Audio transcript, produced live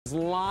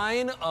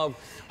line of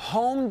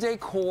home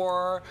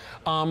decor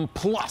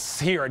plus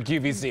here at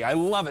QVC. I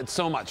love it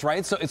so much,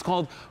 right? So it's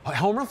called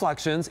Home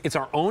Reflections. It's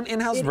our own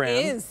in-house brand.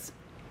 It is.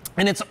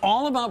 And it's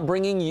all about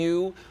bringing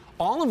you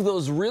all of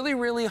those really,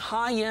 really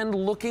high-end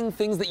looking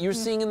things that you're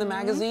seeing in the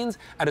magazines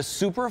at a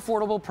super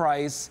affordable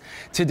price.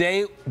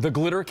 Today, the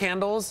glitter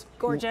candles.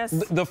 Gorgeous.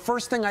 The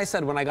first thing I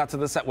said when I got to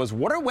the set was,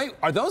 wait,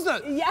 are those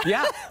the?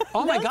 Yeah.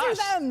 Oh my gosh. Those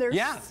are them.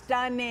 They're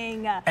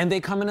stunning. And they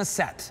come in a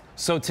set.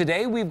 So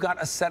today we've got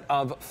a set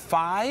of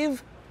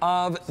 5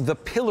 of the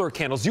pillar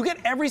candles. You get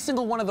every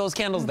single one of those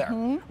candles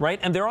there, right?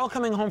 And they're all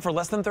coming home for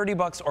less than 30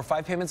 bucks or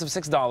 5 payments of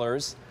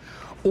 $6.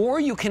 Or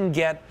you can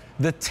get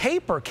the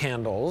taper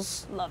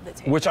candles, love the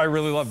taper, which I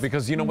really love,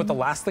 because you know what the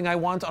last thing I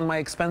want on my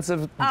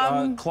expensive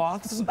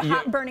cloths?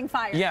 Hot burning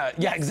fire. Yeah,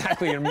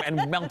 exactly,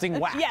 and melting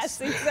wax.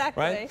 Yes,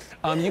 exactly.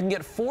 Right? You can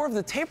get 4 of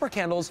the taper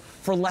candles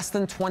for less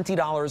than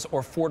 $20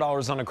 or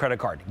 $4 on a credit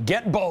card.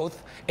 Get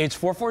both.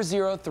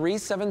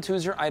 H440-372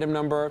 is your item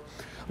number.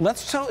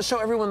 Let's show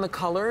everyone the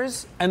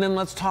colors, and then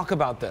let's talk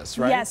about this,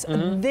 right? Yes,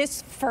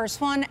 this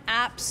first one,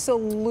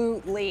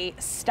 absolutely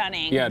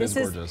stunning. Yeah, it is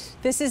gorgeous.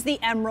 This is the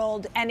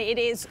emerald, and it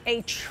is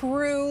a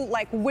true,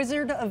 like,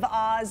 Wizard of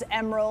Oz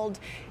emerald.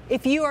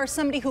 If you are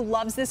somebody who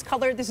loves this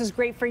color, this is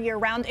great for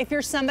year-round. If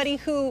you're somebody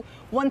who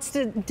wants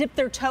to dip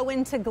their toe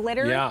into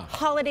glitter,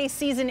 holiday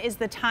season is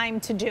the time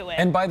to do it.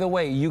 And by the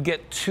way, you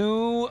get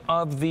 2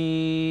 of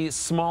the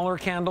smaller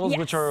candles,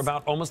 which are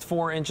about almost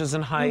 4 inches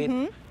in height,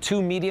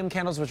 2 medium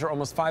candles, which are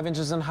almost 5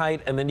 inches in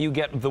height, and then you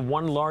get the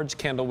 1 large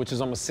candle, which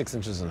is almost 6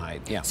 inches in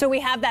height. Yeah. So we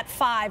have that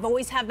 5.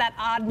 Always have that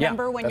odd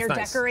number when you're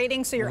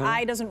decorating, so your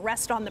eye doesn't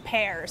rest on the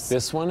pairs.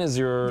 This one is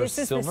your silver? This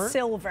is the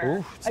silver.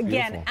 Ooh,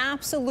 again, beautiful.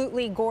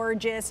 Absolutely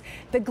gorgeous.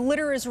 The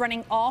glitter is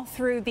running all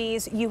through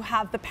these. You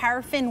have the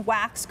paraffin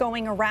wax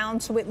going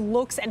around, so it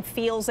looks and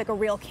feels like a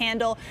real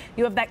candle.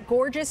 You have that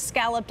gorgeous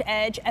scalloped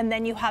edge, and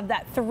then you have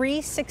that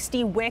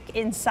 360 wick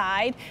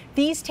inside.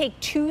 These take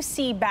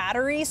 2C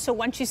batteries, so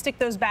once you stick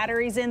those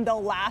batteries in,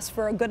 they'll last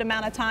for a good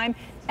amount of time.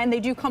 And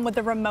they do come with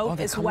a remote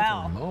as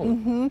well.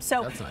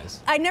 So that's nice.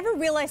 I never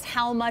realized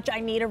how much I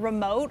need a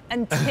remote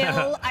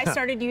until I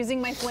started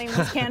using my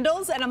flameless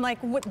candles, and I'm like,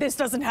 this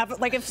doesn't have,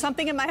 like, if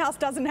something in my house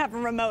doesn't have a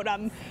remote,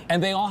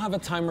 And they all have a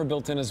timer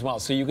built in as well,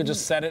 so you can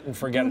just set it and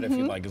forget it if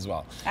you like as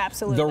well.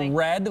 Absolutely. The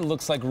red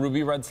looks like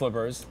ruby red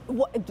slippers.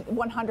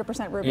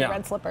 100% ruby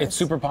red slippers. It's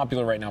super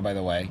popular right now, by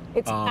the way.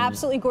 It's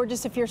absolutely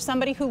gorgeous. If you're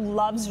somebody who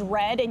loves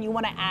red and you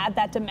want to add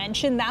that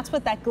dimension, that's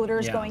what that glitter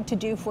is going to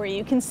do for you.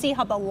 You can see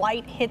how the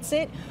light hits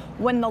it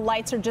when the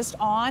lights are just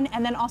on,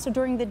 and then also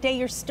during the day,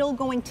 you're still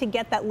going to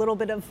get that little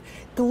bit of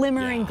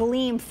glimmer and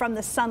gleam from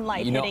the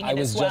sunlight hitting it as well. I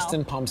was just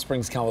in Palm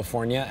Springs,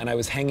 California, and I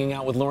was hanging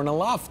out with Lorna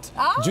Luft,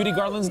 Judy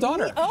Garland's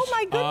daughter. Oh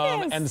my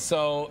goodness! And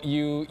so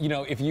you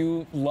know, if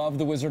you love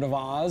the Wizard of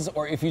Oz,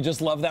 or if you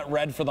just love that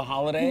red for the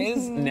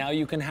holidays, now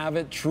you can have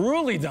it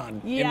truly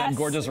done in that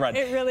gorgeous red.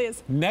 It really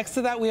is. Next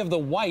to that, we have the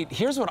white.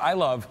 Here's what I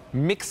love: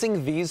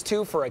 mixing these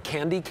two for a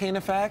candy cane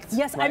effect.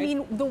 Yes, right? I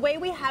mean, the way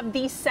we have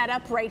these set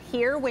up right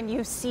here, when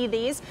you see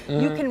these,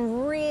 you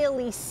can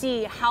really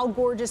see how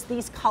gorgeous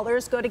these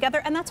colors go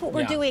together, and that's what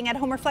we're doing at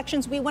Home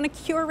Reflections. We want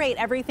to curate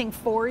everything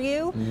for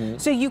you,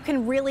 so you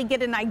can really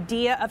get an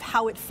idea of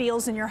how it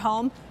feels in your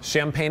home.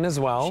 Champagne as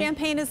well.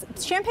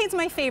 Champagne's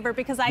my favorite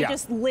because I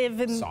just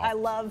live in, I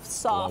love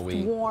soft,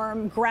 glowy,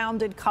 warm,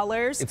 grounded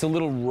colors. It's a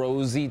little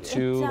rosy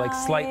too, like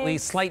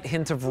slight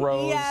hint of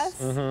rose.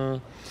 Yes.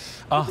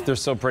 Oh, they're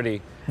so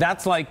pretty.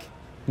 That's like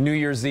New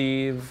Year's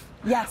Eve.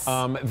 Yes.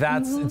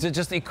 That's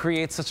just, it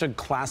creates such a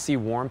classy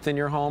warmth in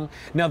your home.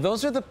 Now,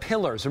 those are the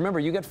pillars.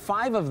 Remember, you get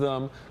 5 of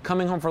them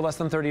coming home for less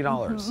than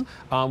 $30.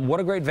 What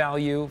a great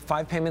value.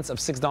 5 payments of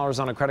 $6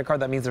 on a credit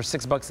card. That means they're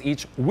 $6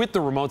 each with the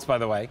remotes, by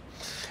the way.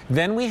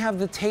 Then we have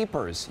the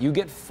tapers. You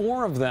get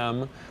 4 of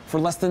them for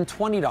less than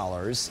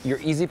 $20. Your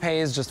easy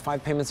pay is just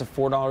 5 payments of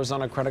 $4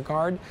 on a credit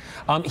card.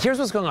 Here's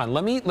what's going on.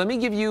 Let me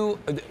give you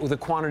the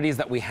quantities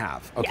that we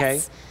have, okay?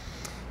 Yes.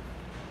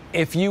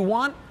 If you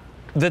want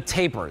the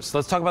tapers,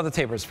 let's talk about the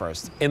tapers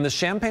first. In the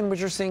champagne, which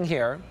you're seeing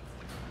here,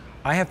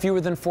 I have fewer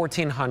than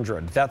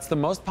 1,400. That's the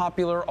most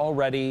popular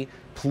already.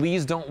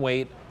 Please don't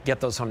wait. Get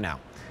those home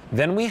now.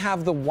 Then we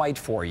have the white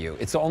for you.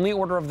 It's the only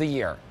order of the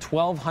year.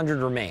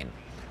 1,200 remain.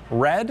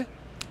 Red,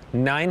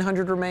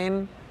 900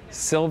 remain.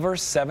 Silver,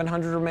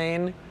 700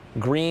 remain.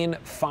 Green,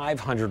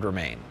 500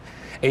 remain.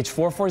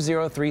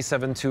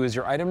 H440-372 is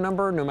your item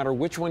number. No matter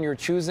which one you're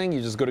choosing,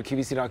 you just go to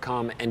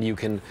QVC.com and you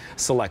can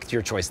select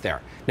your choice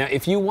there. Now,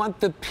 if you want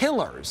the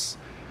pillars,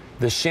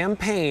 the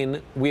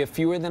champagne, we have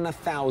fewer than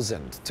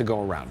 1,000 to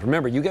go around.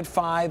 Remember, you get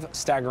 5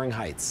 staggering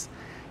heights.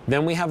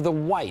 Then we have the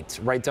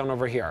white right down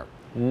over here.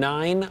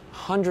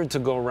 900 to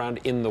go around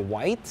in the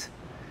white.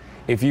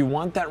 If you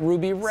want that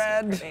ruby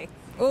red,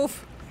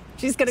 oof.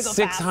 She's gonna go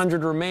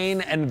 600 remain,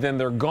 and then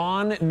they're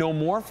gone. No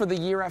more for the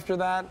year after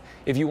that.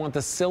 If you want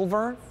the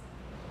silver,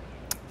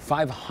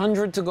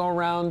 500 to go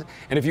around.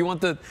 And if you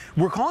want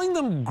we're calling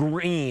them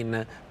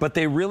green, but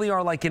they really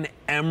are like an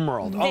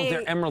emerald.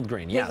 They're emerald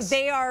green, yes.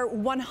 They are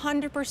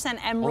 100%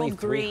 emerald Only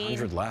green.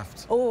 300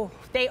 left. Oh,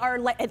 they are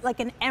like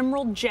an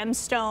emerald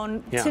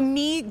gemstone. Yeah. To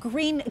me,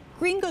 green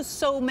goes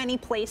so many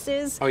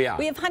places. Oh, yeah.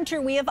 We have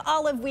hunter, we have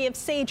olive, we have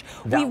sage.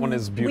 That one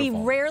is beautiful.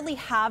 We rarely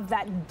have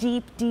that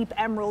deep, deep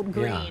emerald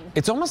green. Yeah.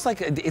 It's almost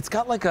like it's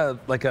got like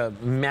a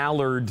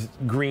mallard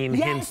green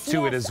hint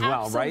to it as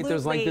well, right?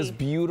 There's like this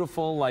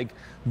beautiful like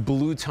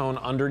blue tone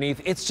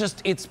underneath. It's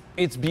just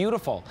it's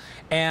beautiful.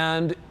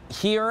 And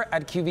here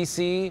at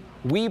QVC,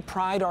 we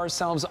pride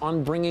ourselves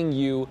on bringing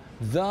you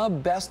the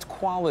best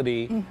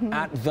quality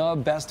at the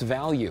best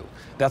value.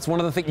 That's one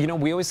of the things, you know,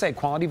 we always say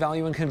quality,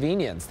 value, and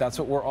convenience. That's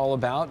what we're all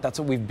about. That's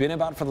what we've been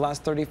about for the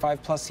last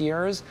 35 plus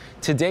years.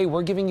 Today,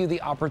 we're giving you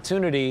the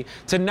opportunity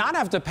to not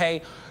have to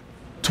pay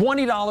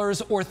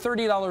 $20 or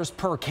 $30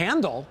 per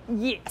candle.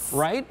 Yes.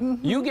 Right?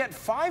 You get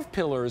 5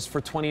 pillars for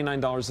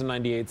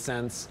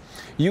 $29.98.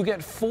 You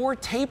get 4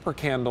 taper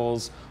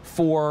candles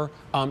for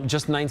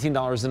just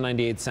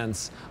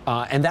 $19.98.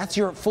 And that's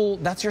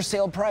your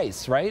sale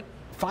price, right?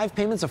 5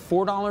 payments of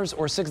 $4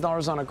 or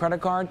 $6 on a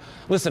credit card.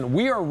 Listen,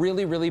 we are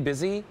really, really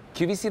busy.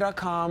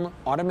 QVC.com,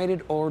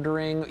 automated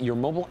ordering, your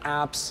mobile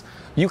apps.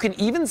 You can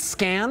even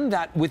scan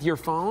that with your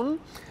phone,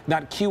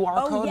 that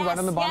QR code right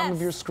on the bottom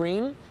of your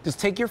screen. Just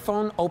take your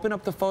phone, open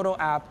up the photo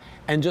app,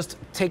 and just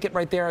take it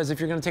right there as if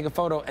you're going to take a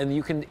photo, and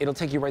it'll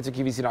take you right to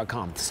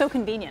QVC.com. So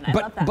convenient. I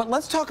love that. But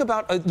let's talk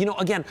about, you know,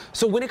 again,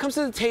 so when it comes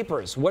to the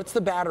tapers, what's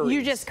the battery?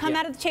 You just come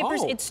out of the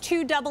tapers. It's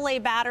 2 AA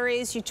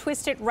batteries. You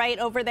twist it right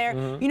over there.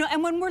 You know,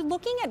 and when we're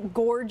looking at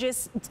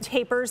gorgeous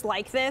tapers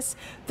like this,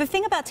 the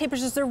thing about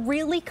tapers is they're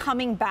really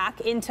coming back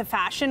into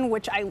fashion,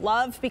 which I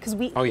love because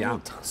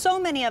so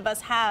many of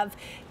us have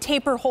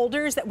taper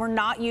holders that we're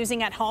not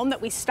using at home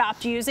that we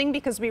stopped using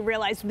because we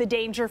realized the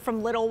danger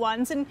from little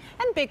ones and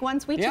big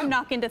ones. We too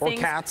knock into things.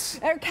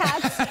 Or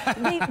cats.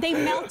 They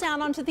melt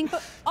down onto things.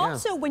 But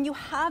also when you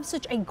have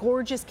such a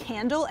gorgeous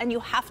candle and you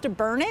have to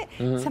burn it,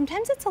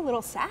 sometimes it's a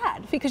little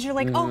sad because you're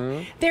like,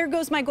 oh, there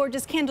goes my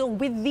gorgeous candle.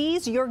 With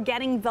these, you're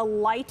getting the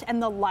light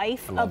and the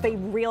life of a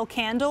real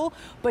candle,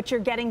 but you're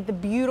getting the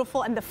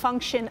beautiful and the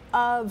function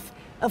of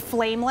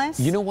flameless.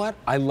 You know what?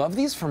 I love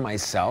these for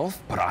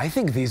myself, but I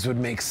think these would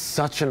make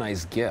such a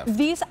nice gift.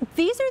 These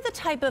are the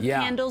type of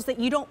candles that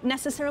you don't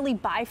necessarily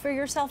buy for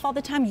yourself all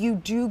the time. You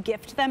do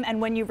gift them,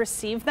 and when you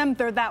receive them,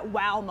 they're that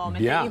wow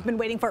moment that you've been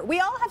waiting for. We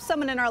all have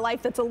someone in our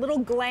life that's a little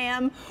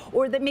glam,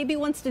 or that maybe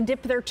wants to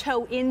dip their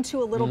toe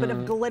into a little bit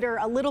of glitter,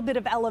 a little bit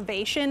of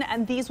elevation,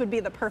 and these would be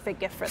the perfect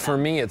gift for them. For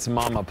me, it's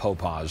Mama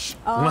Popage.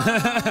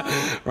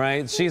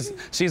 Right?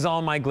 She's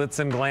all my glitz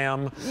and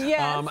glam.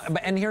 Yes.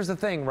 And here's the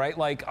thing, right?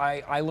 Like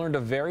I learned a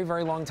very,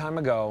 very long time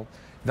ago,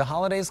 the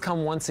holidays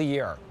come once a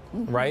year.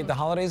 Right? The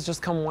holidays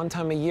just come one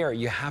time a year.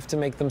 You have to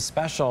make them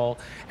special.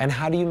 And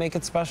how do you make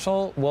it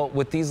special? Well,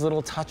 with these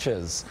little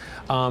touches.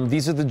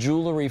 These are the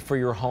jewelry for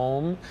your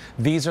home.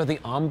 These are the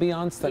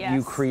ambiance that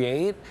you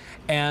create.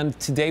 And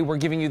today we're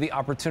giving you the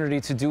opportunity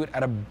to do it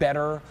at a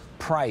better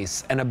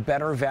price and a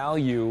better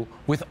value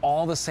with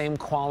all the same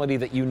quality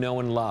that you know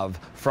and love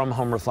from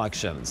Home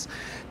Reflections.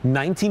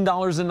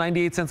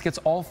 $19.98 gets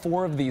all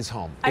 4 of these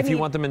home. If you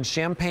want them in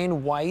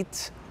champagne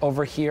white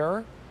over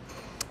here,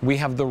 we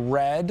have the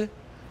red,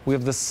 we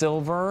have the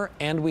silver,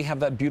 and we have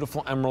that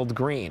beautiful emerald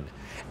green.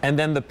 And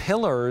then the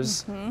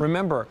pillars,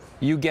 remember,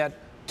 you get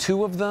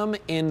 2 of them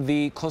in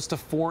the close to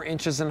 4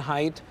 inches in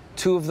height,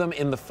 2 of them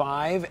in the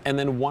 5, and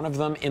then 1 of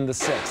them in the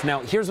 6.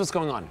 Now, here's what's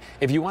going on.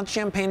 If you want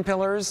champagne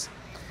pillars,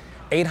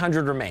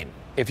 800 remain.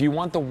 If you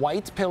want the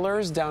white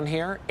pillars down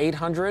here,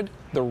 800.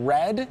 The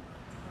red,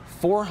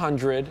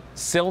 400.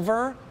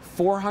 Silver,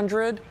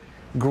 400.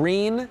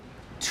 Green,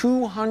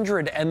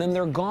 200, and then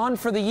they're gone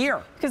for the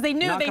year. Because they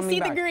knew, they see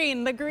the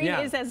green. The green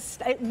is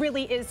it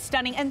really is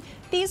stunning. And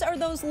these are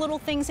those little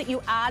things that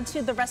you add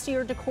to the rest of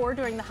your decor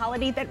during the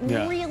holiday that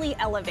really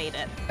elevate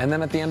it. And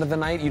then at the end of the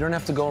night, you don't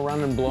have to go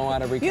around and blow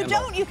out every candle. You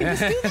don't, you can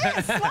just do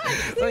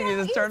this. Look,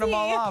 you just turn them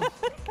all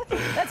off.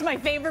 That's my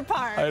favorite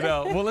part. I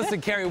know. Well, listen,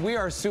 Carrie, we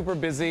are super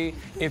busy.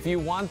 If you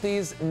want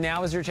these,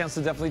 now is your chance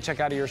to definitely check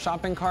out of your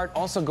shopping cart.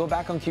 Also, go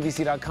back on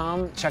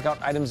QVC.com, check out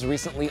items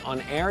recently on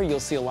air. You'll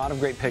see a lot of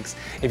great picks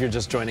if you're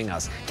just joining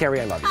us.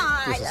 Carrie, I love you.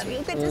 I love you.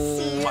 Good to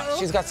see you.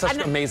 She's got such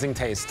amazing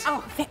taste.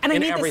 Oh, and I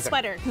need this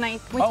sweater.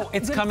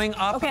 It's coming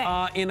up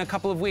in a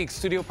couple of weeks.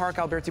 Studio Park,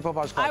 Alberti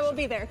Popage Collection. I will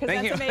be there because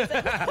that's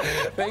amazing.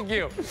 Thank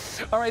you.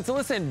 All right, so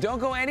listen, don't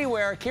go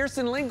anywhere.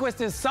 Kirsten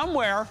Lindquist is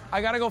somewhere.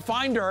 I got to go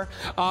find her.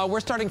 We're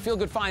starting Feel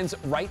Good Finds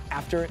right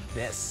after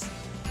this.